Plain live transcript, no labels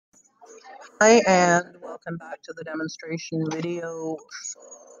Hi, and welcome back to the demonstration video.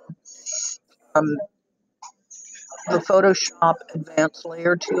 Um, the Photoshop Advanced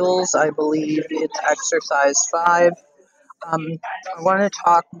Layer Tools, I believe it's exercise 5. I want to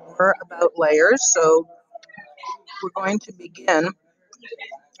talk more about layers, so we're going to begin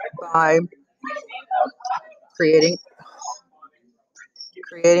by creating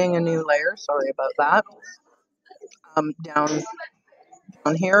a new layer. Sorry about that. Down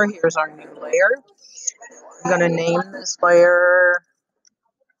here, here's our new layer. I'm going to name this layer.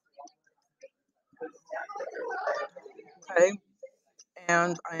 Okay,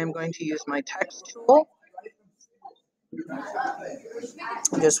 and I am going to use my text tool.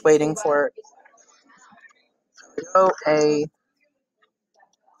 I'm just waiting for it. There we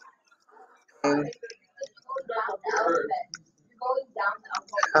go.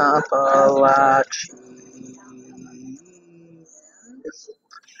 Appalachian.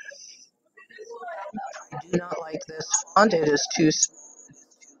 I do not like this font. It is too small.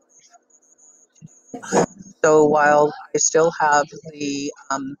 So while I still have the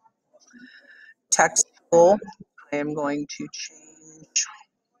text tool, I am going to change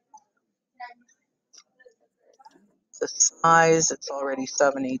the size. It's already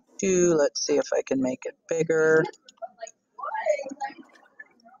 72. Let's see if I can make it bigger.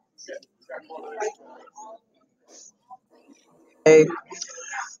 Okay.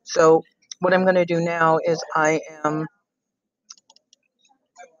 So what I'm going to do now is I am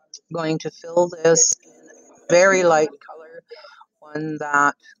going to fill this in a very light color, one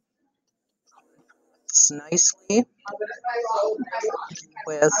that fits nicely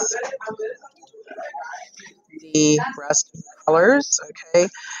with the rest of the colors. Okay,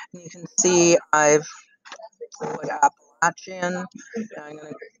 and you can see I've put Appalachian. Now I'm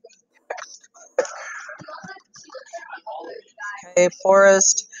going to okay,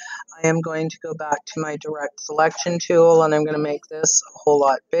 forest. I am going to go back to my direct selection tool, and I'm going to make this a whole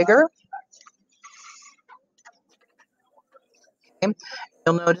lot bigger. Okay.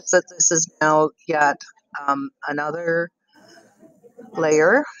 You'll notice that this is now yet another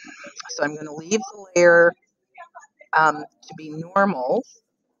layer. So I'm going to leave the layer to be normal,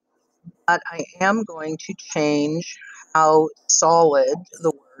 but I am going to change how solid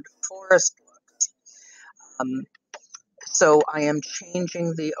the word forest looks. So I am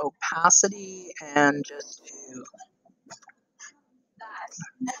changing the opacity, and just to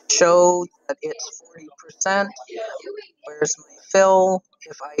show that it's 40%. Where's my fill?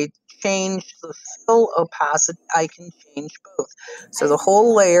 If I change the fill opacity, I can change both. So the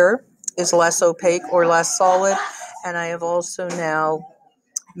whole layer is less opaque or less solid, and I have also now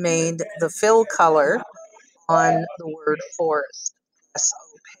made the fill color on the word forest less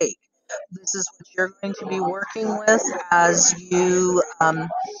opaque. This is what you're going to be working with as you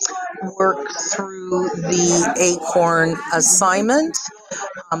work through the Acorn assignment.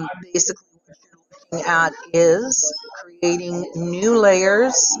 Basically, what you're looking at is creating new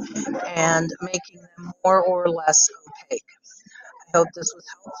layers and making them more or less opaque. I hope this was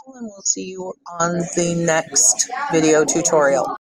helpful, and we'll see you on the next video tutorial.